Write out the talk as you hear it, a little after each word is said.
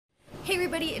Hey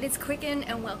everybody, it is Qqcknd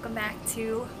and welcome back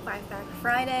to 5 Fact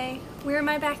Friday. We're in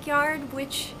my backyard,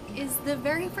 which is the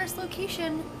very first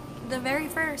location the very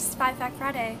first 5 Fact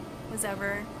Friday was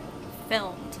ever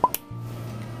filmed.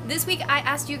 This week I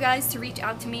asked you guys to reach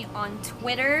out to me on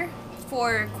Twitter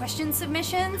for question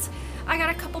submissions. I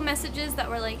got a couple messages that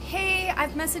were like, hey,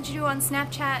 I've messaged you on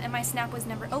Snapchat and my Snap was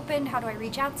never opened. How do I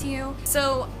reach out to you?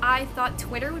 So I thought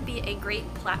Twitter would be a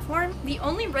great platform. The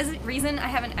only reason I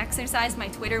haven't exercised my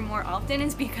Twitter more often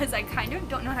is because I kind of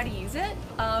don't know how to use it.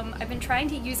 I've been trying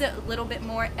to use it a little bit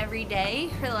more every day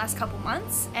for the last couple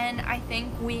months, and I think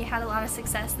we had a lot of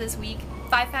success this week.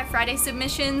 5 Fact Friday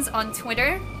submissions on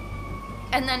Twitter,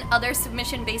 and then other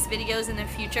submission-based videos in the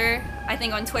future, I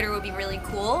think on Twitter would be really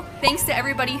cool. Thanks to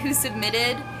everybody who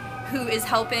submitted, who is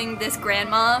helping this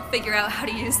grandma figure out how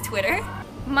to use Twitter.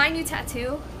 My new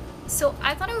tattoo. So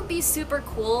I thought it would be super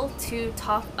cool to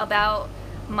talk about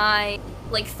my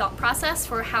thought process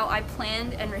for how I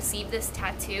planned and received this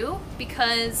tattoo,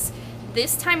 because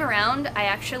this time around I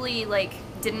actually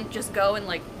didn't just go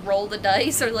and roll the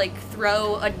dice or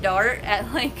throw a dart at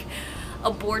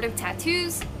a board of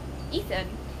tattoos. Ethan.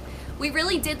 We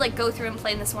really did go through and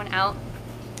plan this one out.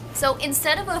 So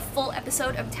instead of a full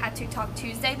episode of Tattoo Talk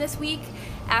Tuesday this week,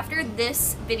 after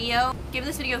this video, give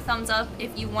this video a thumbs up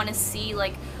if you want to see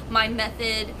my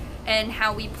method and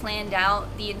how we planned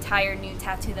out the entire new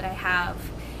tattoo that I have.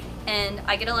 And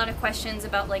I get a lot of questions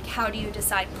about how do you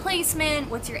decide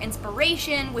placement, what's your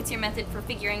inspiration, what's your method for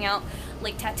figuring out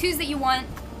tattoos that you want.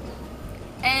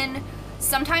 And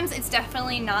sometimes it's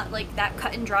definitely not that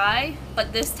cut and dry,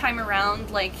 but this time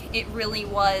around it really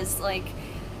was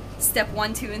step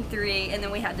 1, 2, and 3, and then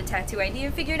we had the tattoo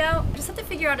idea figured out. I just have to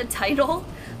figure out a title,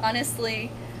 honestly.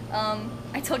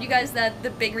 I told you guys that the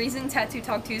big reason Tattoo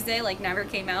Talk Tuesday never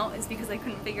came out is because I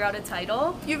couldn't figure out a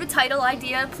title. If you have a title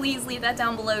idea, please leave that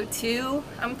down below too.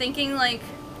 I'm thinking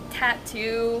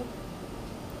tattoo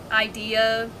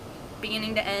idea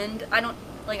beginning to end. I don't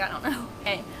know.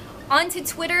 Okay. On to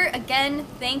Twitter. Again,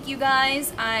 thank you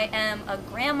guys. I am a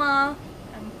grandma.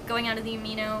 I'm going out of the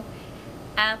Amino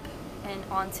app and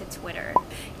onto Twitter.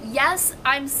 Yes,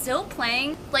 I'm still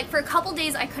playing. For a couple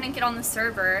days I couldn't get on the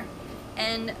server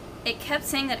and it kept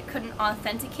saying that it couldn't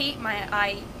authenticate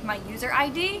my user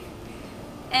ID.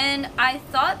 And I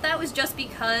thought that was just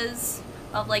because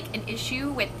of an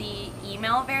issue with the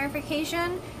email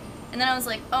verification. And then I was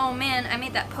like, oh man, I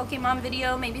made that Pokemon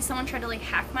video, maybe someone tried to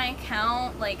hack my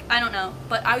account, I don't know.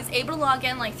 But I was able to log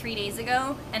in 3 days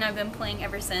ago, and I've been playing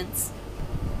ever since.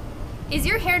 Is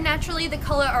your hair naturally the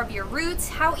color of your roots?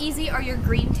 How easy are your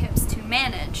green tips to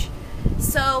manage?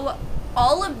 So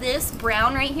all of this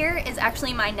brown right here is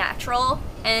actually my natural,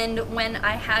 and when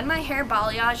I had my hair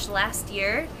balayage last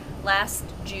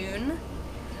June,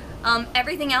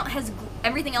 everything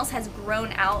else has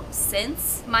grown out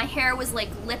since. My hair was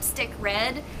lipstick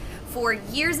red for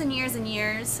years and years and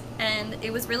years, and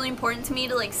it was really important to me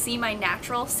to see my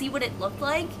natural, see what it looked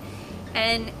like.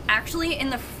 And actually in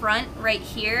the front right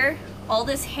here, all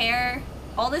this hair,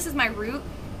 all this is my root,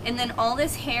 and then all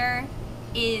this hair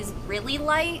is really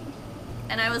light,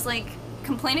 and I was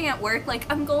complaining at work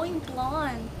I'm going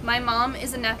blonde. My mom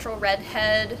is a natural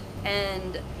redhead,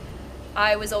 and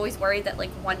I was always worried that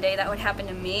one day that would happen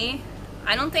to me.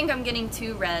 I don't think I'm getting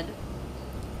too red,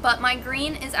 but my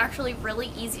green is actually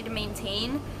really easy to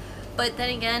maintain. But then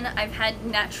again, I've had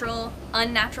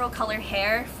unnatural color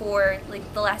hair for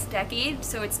the last decade,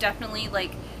 so it's definitely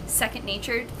second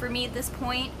nature for me at this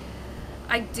point.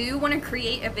 I do want to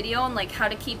create a video on how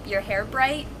to keep your hair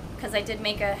bright, because I did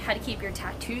make a how to keep your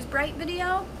tattoos bright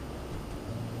video.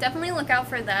 Definitely look out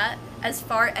for that. As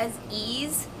far as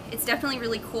ease, it's definitely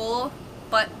really cool,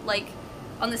 but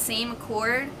on the same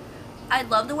accord, I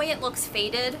love the way it looks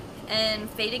faded, and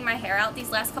fading my hair out these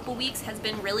last couple weeks has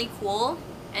been really cool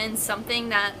and something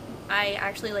that I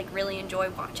actually really enjoy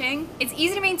watching. It's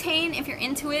easy to maintain if you're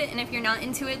into it, and if you're not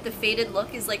into it, the faded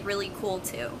look is really cool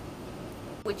too.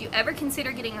 Would you ever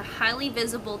consider getting a highly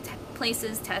visible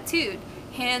places tattooed?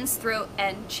 Hands, throat,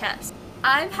 and chest.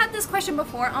 I've had this question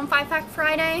before on 5 Fact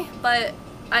Friday, but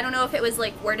I don't know if it was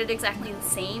worded exactly the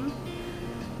same.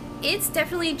 It's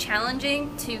definitely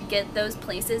challenging to get those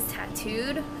places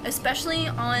tattooed, especially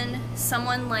on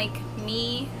someone like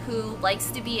me who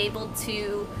likes to be able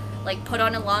to put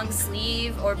on a long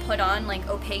sleeve or put on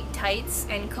opaque tights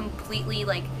and completely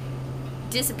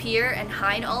disappear and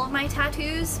hide all of my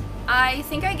tattoos. I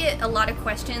think I get a lot of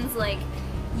questions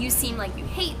you seem like you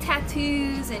hate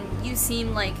tattoos, and you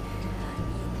seem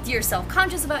you're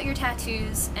self-conscious about your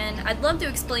tattoos, and I'd love to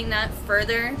explain that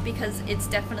further because it's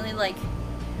definitely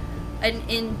an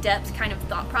in-depth kind of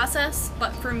thought process.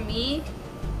 But for me,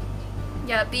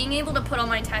 Yeah, being able to put all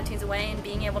my tattoos away and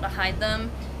being able to hide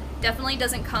them definitely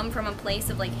doesn't come from a place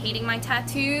of like hating my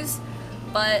tattoos,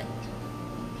 but,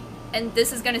 and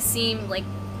this is gonna seem like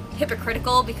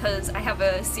hypocritical because I have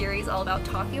a series all about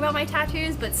talking about my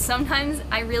tattoos, but sometimes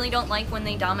I really don't like when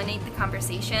they dominate the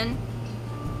conversation.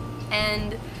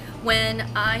 And when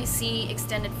I see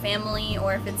extended family,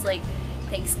 or if it's like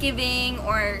Thanksgiving,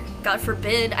 or God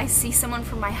forbid I see someone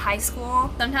from my high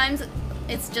school, sometimes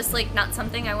it's just like not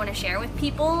something I want to share with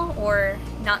people, or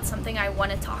not something I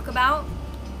want to talk about.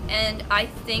 And I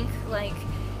think like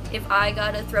if I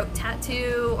got a throat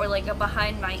tattoo, or like a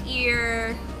behind my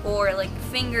ear, or like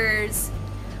fingers,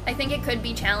 I think it could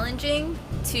be challenging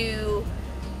to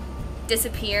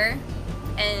disappear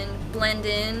and blend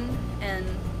in and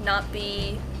not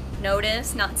be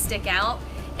noticed, not stick out.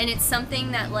 And it's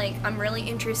something that like I'm really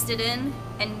interested in,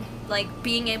 and like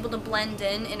being able to blend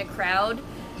in a crowd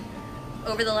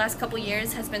over the last couple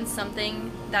years has been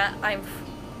something that I've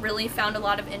really found a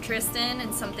lot of interest in,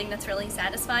 and something that's really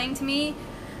satisfying to me.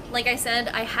 Like I said,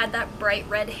 I had that bright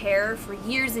red hair for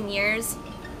years and years,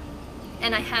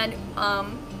 and I had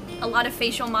a lot of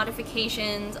facial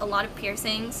modifications, a lot of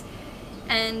piercings,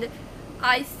 and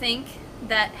I think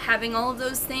that having all of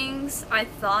those things I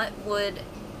thought would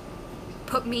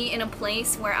put me in a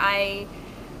place where I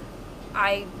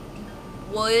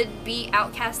would be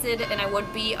outcasted, and I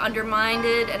would be undermined,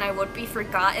 and I would be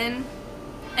forgotten.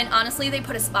 And honestly, they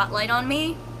put a spotlight on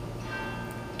me,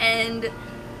 and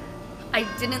I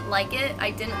didn't like it.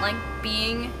 I didn't like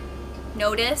being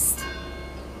noticed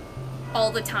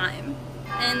all the time.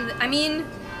 And I mean,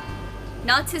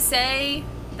 not to say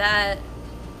that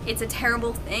it's a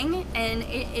terrible thing, and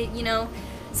it you know,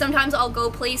 sometimes I'll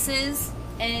go places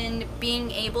and being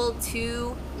able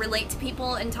to relate to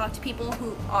people and talk to people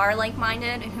who are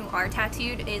like-minded and who are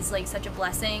tattooed is like such a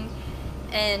blessing.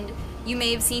 And you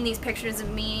may have seen these pictures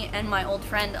of me and my old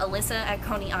friend Alyssa at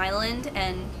Coney Island,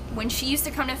 and when she used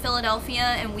to come to Philadelphia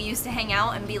and we used to hang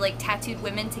out and be like tattooed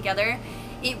women together,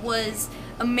 it was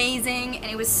amazing,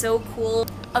 and it was so cool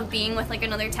of being with like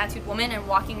another tattooed woman and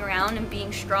walking around and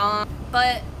being strong.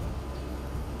 But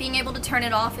being able to turn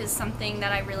it off is something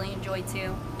that I really enjoy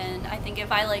too. And I think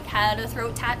if I like had a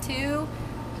throat tattoo,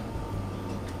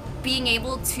 being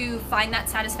able to find that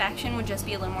satisfaction would just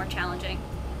be a little more challenging.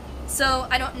 So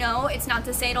I don't know, it's not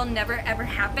to say it'll never ever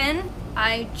happen.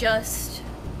 I just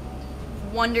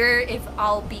wonder if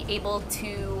I'll be able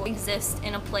to exist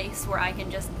in a place where I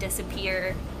can just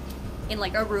disappear in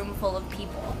like a room full of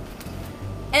people.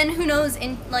 And who knows,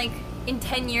 in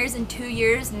 10 years, in 2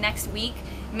 years, next week,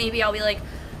 maybe I'll be like,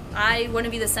 I want to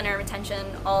be the center of attention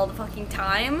all the fucking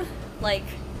time. Like,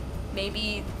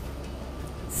 maybe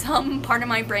some part of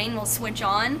my brain will switch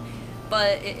on,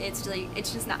 but it's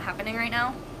just not happening right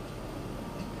now.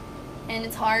 And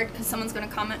it's hard because someone's gonna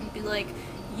comment and be like,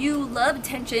 you love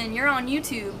attention, you're on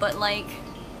YouTube, but like,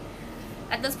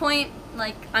 at this point,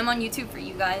 like, I'm on YouTube for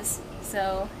you guys,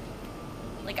 so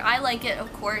like, I like it,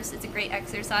 of course, it's a great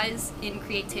exercise in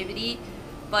creativity,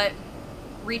 but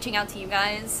reaching out to you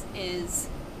guys is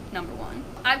number one.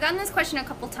 I've gotten this question a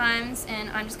couple times, and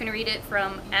I'm just gonna read it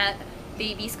from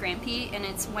 @BabyScrampy, and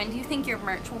it's, when do you think your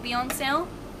merch will be on sale?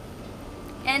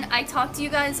 And I talked to you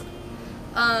guys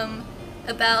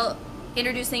about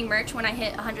introducing merch when I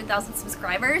hit 100,000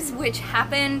 subscribers, which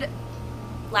happened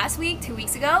last week, 2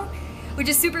 weeks ago, which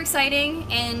is super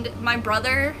exciting. And my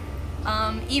brother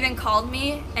even called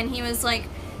me, and he was like,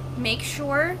 make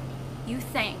sure you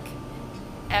thank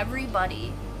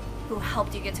everybody who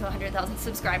helped you get to 100,000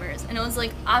 subscribers. And it was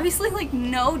like, obviously, like,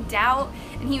 no doubt.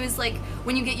 And he was like,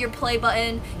 when you get your play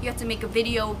button, you have to make a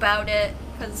video about it,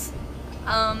 because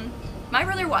my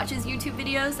brother watches YouTube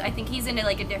videos. I think he's into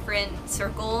like a different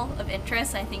circle of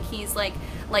interests. I think he's like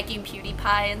liking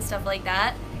PewDiePie and stuff like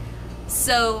that.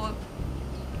 So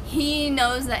he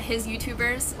knows that his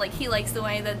YouTubers, like, he likes the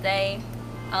way that they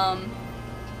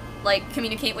like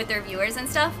communicate with their viewers and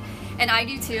stuff, and I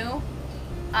do too.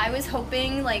 I was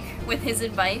hoping, like, with his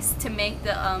advice, to make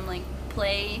the like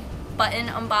play button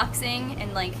unboxing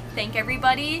and like thank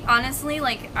everybody. Honestly,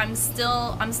 like, I'm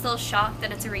still shocked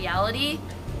that it's a reality.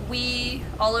 We,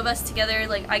 all of us together,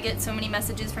 like, I get so many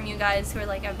messages from you guys who are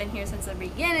like, I've been here since the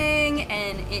beginning,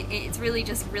 and it's really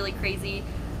just really crazy.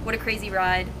 What a crazy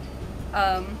ride.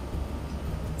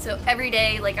 So every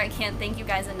day, like, I can't thank you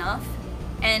guys enough,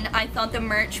 and I thought the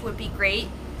merch would be great.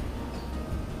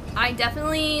 I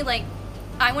definitely, like,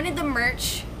 I wanted the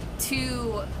merch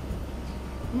to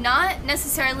not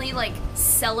necessarily like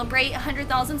celebrate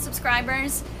 100,000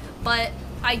 subscribers, but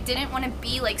I didn't want to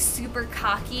be like super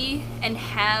cocky and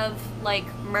have like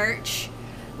merch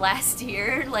last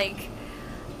year. Like,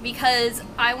 because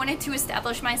I wanted to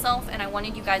establish myself and I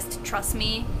wanted you guys to trust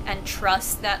me and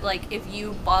trust that like if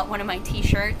you bought one of my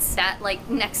t-shirts that like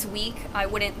next week I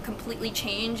wouldn't completely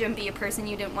change and be a person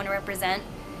you didn't want to represent.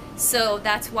 So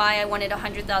that's why I wanted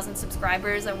 100,000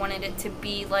 subscribers. I wanted it to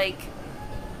be like,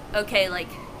 okay, like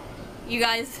you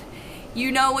guys,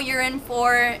 you know what you're in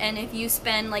for, and if you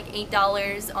spend like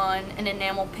 $8 on an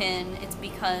enamel pin, it's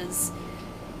because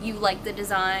you like the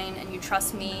design and you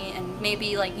trust me, and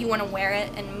maybe like you want to wear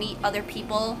it and meet other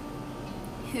people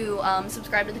who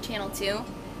subscribe to the channel too.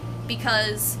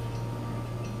 Because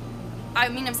I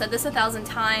mean, I've said this 1,000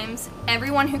 times,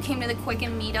 everyone who came to the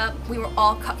Qqcknd meetup, we were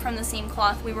all cut from the same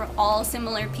cloth, we were all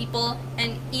similar people,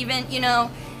 and even, you know,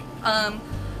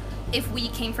 if we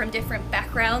came from different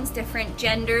backgrounds, different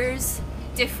genders,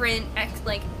 different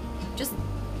like just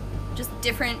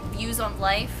different views on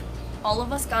life, all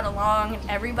of us got along and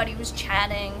everybody was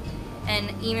chatting,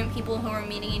 and even people who were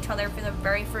meeting each other for the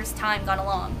very first time got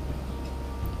along.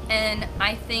 And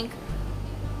I think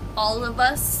all of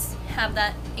us have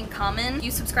that in common.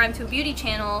 You subscribe to a beauty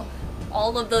channel,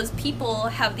 all of those people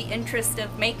have the interest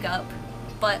of makeup,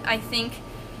 but I think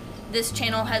this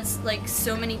channel has like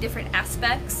so many different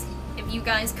aspects. If you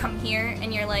guys come here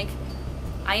and you're like,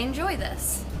 I enjoy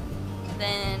this,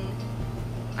 then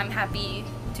I'm happy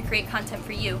to create content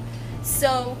for you.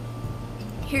 So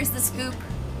here's the scoop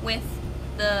with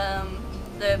the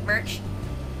merch.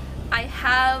 I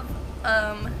have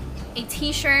a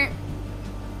t-shirt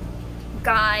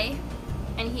guy,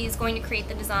 and he's going to create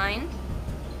the design.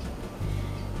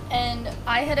 And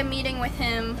I had a meeting with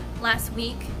him last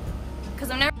week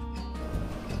because I'm never.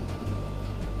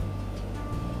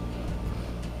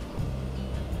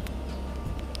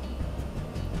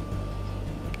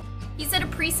 He said a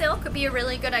pre-sale could be a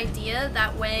really good idea.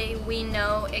 That way we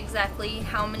know exactly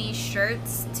how many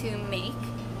shirts to make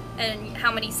and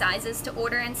how many sizes to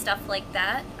order and stuff like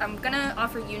that. I'm gonna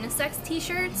offer unisex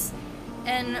t-shirts,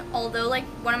 and although like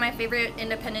one of my favorite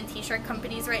independent t-shirt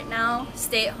companies right now,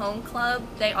 Stay at Home Club,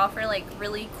 they offer like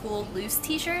really cool loose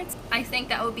t-shirts. I think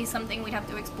that would be something we'd have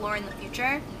to explore in the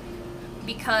future,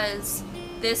 because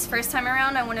this first time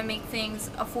around I want to make things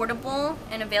affordable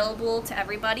and available to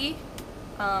everybody.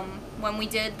 When we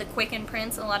did the Qqcknd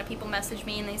prints, a lot of people messaged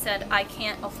me and they said, I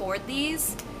can't afford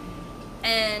these,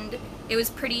 and it was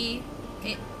pretty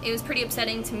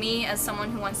upsetting to me as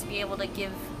someone who wants to be able to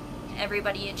give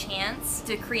everybody a chance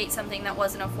to create something that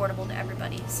wasn't affordable to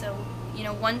everybody. So, you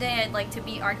know, one day I'd like to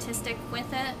be artistic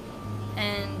with it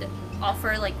and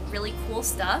offer like really cool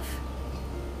stuff,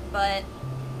 but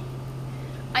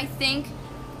I think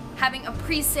having a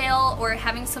pre-sale or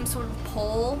having some sort of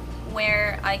poll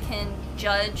where I can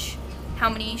judge how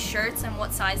many shirts and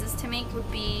what sizes to make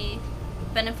would be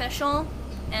beneficial.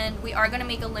 And we are going to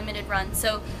make a limited run,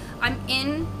 so I'm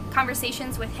in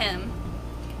conversations with him.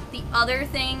 The other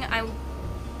thing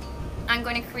I'm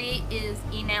going to create is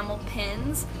enamel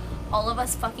pins. All of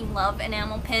us fucking love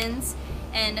enamel pins,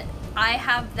 and I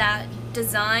have that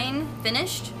design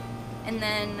finished. And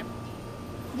then,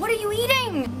 what are you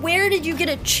eating? Where did you get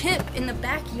a chip in the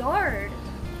backyard?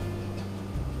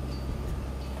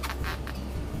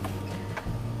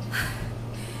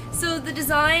 So the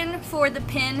design for the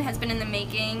pin has been in the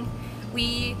making.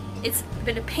 It's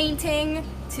been a painting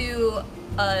to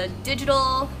a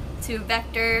digital to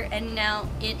vector, and now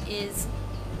it is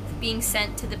being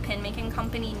sent to the pin making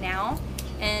company now,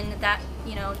 and that,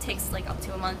 you know, takes like up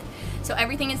to a month. So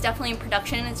everything is definitely in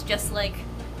production. It's just like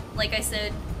I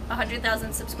said,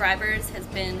 100,000 subscribers has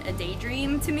been a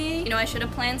daydream to me. You know, I should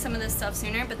have planned some of this stuff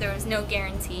sooner, but there was no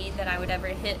guarantee that I would ever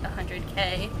hit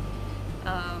 100K.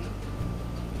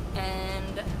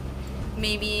 And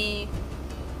maybe,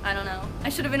 I don't know, I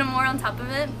should have been more on top of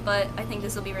it, but I think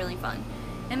this will be really fun.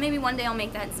 And maybe one day I'll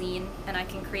make that zine, and I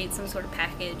can create some sort of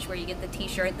package where you get the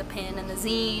t-shirt, the pin, and the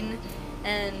zine,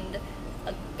 and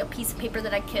a piece of paper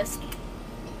that I kissed.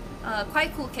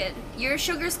 Qcknd, your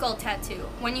sugar skull tattoo.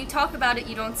 When you talk about it,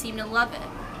 you don't seem to love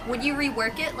it. Would you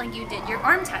rework it like you did your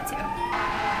arm tattoo?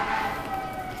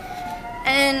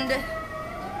 And,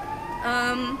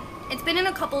 it's been in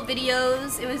a couple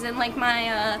videos. It was in like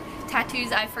my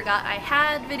Tattoos I Forgot I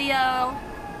Had video.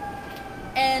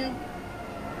 And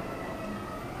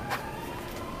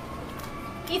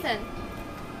Ethan,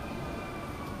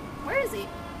 where is he?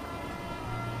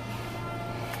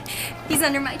 He's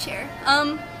under my chair.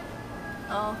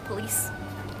 Oh, police.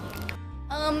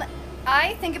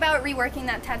 I think about reworking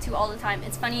that tattoo all the time.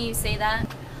 It's funny you say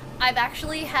that. I've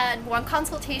actually had one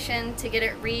consultation to get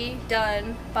it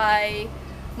redone by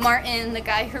Martin, the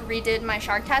guy who redid my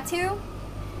shark tattoo,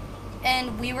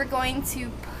 and we were going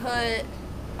to put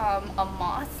a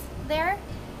moth there,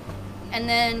 And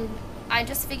then I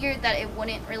just figured that it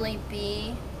wouldn't really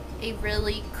be a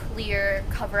really clear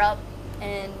cover-up,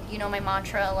 and you know my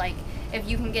mantra, like, if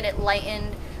you can get it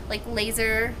lightened, like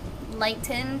laser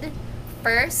lightened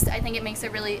first, I think it makes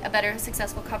it really a better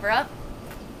successful cover-up.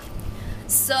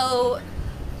 So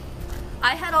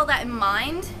I had all that in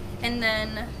mind, and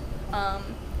then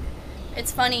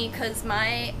it's funny because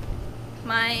my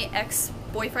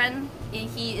ex-boyfriend,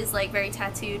 he is like very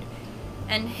tattooed,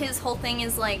 and his whole thing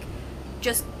is like,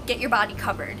 just get your body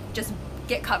covered, just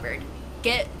get covered,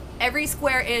 get every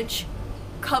square inch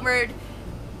covered,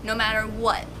 no matter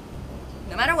what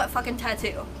fucking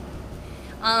tattoo.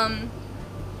 And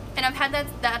I've had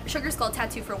that sugar skull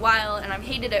tattoo for a while, and I've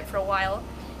hated it for a while,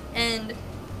 and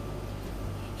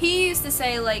he used to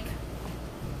say like,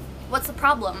 what's the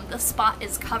problem? The spot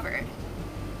is covered.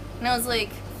 And I was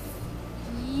like,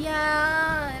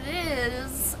 yeah, it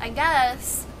is, I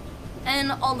guess.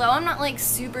 And although I'm not like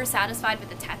super satisfied with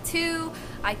the tattoo,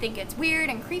 I think it's weird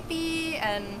and creepy,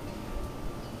 and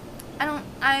I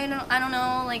don't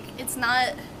know, like, it's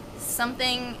not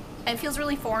something, it feels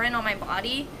really foreign on my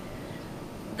body.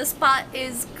 The spot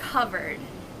is covered,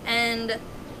 and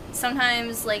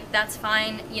sometimes, like, that's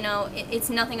fine, you know, it's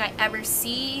nothing I ever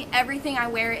see. Everything I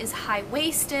wear is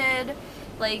high-waisted,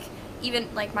 like,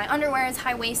 even, like, my underwear is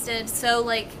high-waisted, so,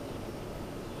 like,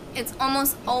 it's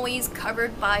almost always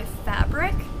covered by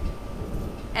fabric,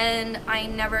 and I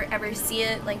never ever see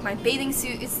it. Like, my bathing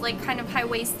suit is, like, kind of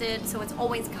high-waisted, so it's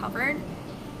always covered.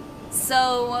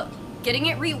 So getting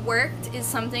it reworked is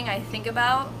something I think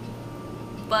about,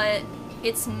 but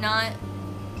it's not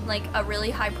like a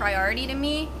really high priority to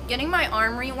me. Getting my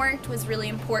arm reworked was really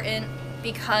important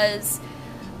because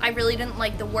I really didn't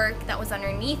like the work that was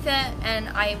underneath it, and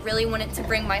I really wanted to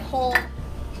bring my whole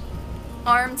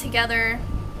arm together,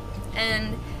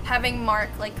 and having Mark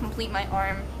like complete my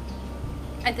arm,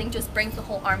 I think, just brings the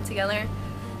whole arm together.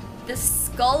 The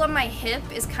skull on my hip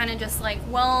is kind of just like,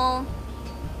 well,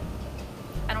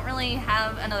 I don't really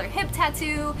have another hip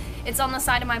tattoo. It's on the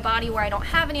side of my body where I don't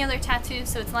have any other tattoos,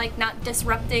 so it's like not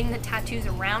disrupting the tattoos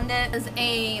around it. There's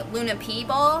a Luna P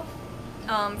ball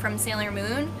from Sailor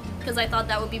Moon, because I thought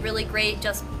that would be really great.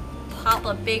 Just pop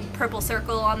a big purple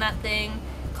circle on that thing,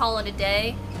 call it a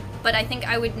day. But I think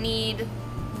I would need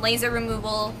laser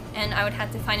removal, and I would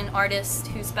have to find an artist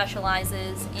who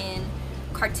specializes in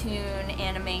cartoon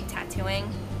anime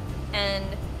tattooing, and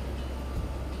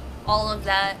all of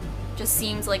that just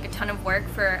seems like a ton of work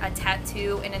for a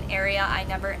tattoo in an area I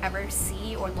never ever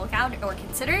see or look out or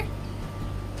consider.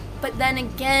 But then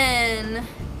again,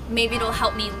 maybe it'll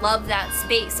help me love that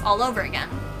space all over again.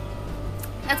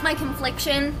 That's my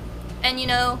confliction, and you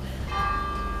know,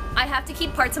 I have to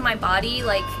keep parts of my body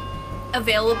like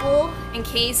available in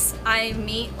case I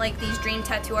meet like these dream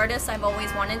tattoo artists I've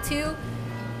always wanted to.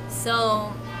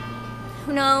 So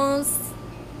who knows,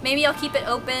 maybe I'll keep it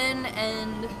open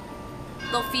and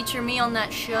they'll feature me on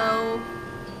that show,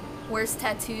 Worst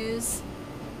Tattoos,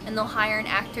 and they'll hire an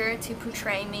actor to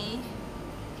portray me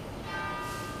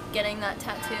getting that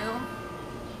tattoo.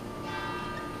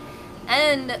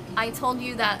 And I told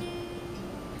you that,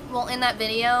 well, in that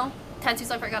video,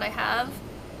 Tattoos I Forgot I Have,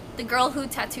 the girl who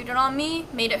tattooed it on me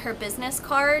made it her business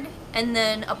card, and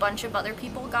then a bunch of other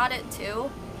people got it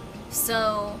too.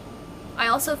 So I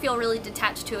also feel really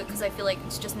detached to it because I feel like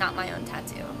it's just not my own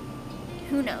tattoo.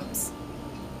 Who knows?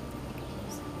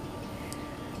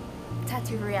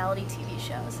 Tattoo reality TV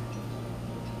shows.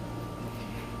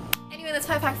 Anyway, that's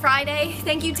 5 Pack Friday.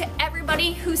 Thank you to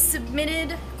everybody who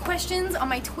submitted questions on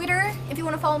my Twitter. If you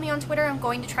want to follow me on Twitter, I'm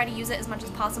going to try to use it as much as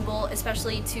possible,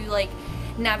 especially to like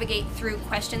navigate through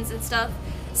questions and stuff.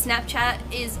 Snapchat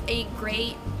is a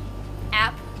great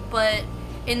app, but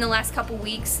in the last couple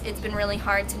weeks it's been really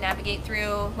hard to navigate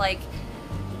through. Like,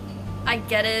 I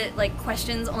get it, like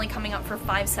questions only coming up for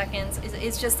 5 seconds.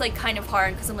 It's just like kind of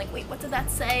hard because I'm like, wait, what did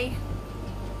that say?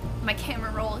 My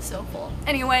camera roll is so full.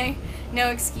 Anyway, no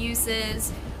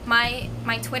excuses. My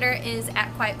Twitter is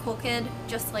 @Qcknd,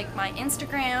 just like my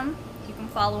Instagram. You can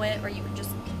follow it, or you can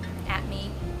just @ me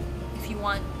if you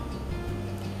want.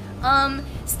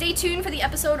 Stay tuned for the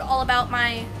episode all about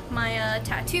my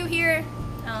tattoo here.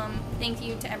 Thank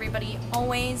you to everybody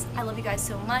always. I love you guys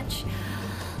so much.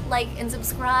 Like and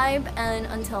subscribe, and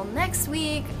until next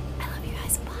week, I love you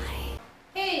guys. Bye.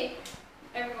 Hey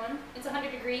everyone, it's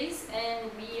 100 degrees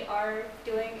and we are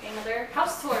doing another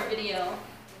house tour video.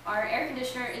 Our air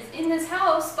conditioner is in this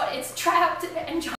house, but it's trapped and